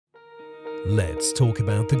Let's talk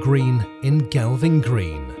about the green in Galvin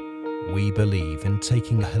Green. We believe in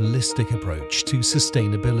taking a holistic approach to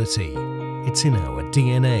sustainability. It's in our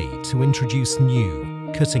DNA to introduce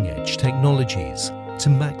new, cutting-edge technologies to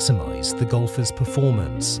maximize the golfer's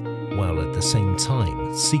performance, while at the same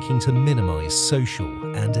time seeking to minimize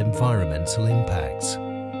social and environmental impact.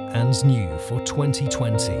 And new for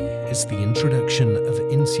 2020 is the introduction of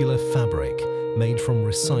insular fabric made from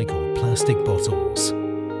recycled plastic bottles.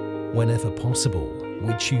 Whenever possible,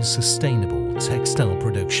 we choose sustainable textile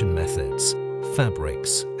production methods,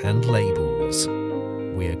 fabrics and labels.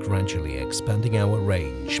 We are gradually expanding our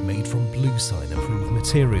range made from bluesign approved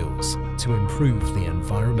materials to improve the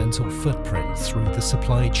environmental footprint through the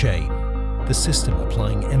supply chain, the system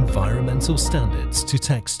applying environmental standards to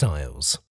textiles.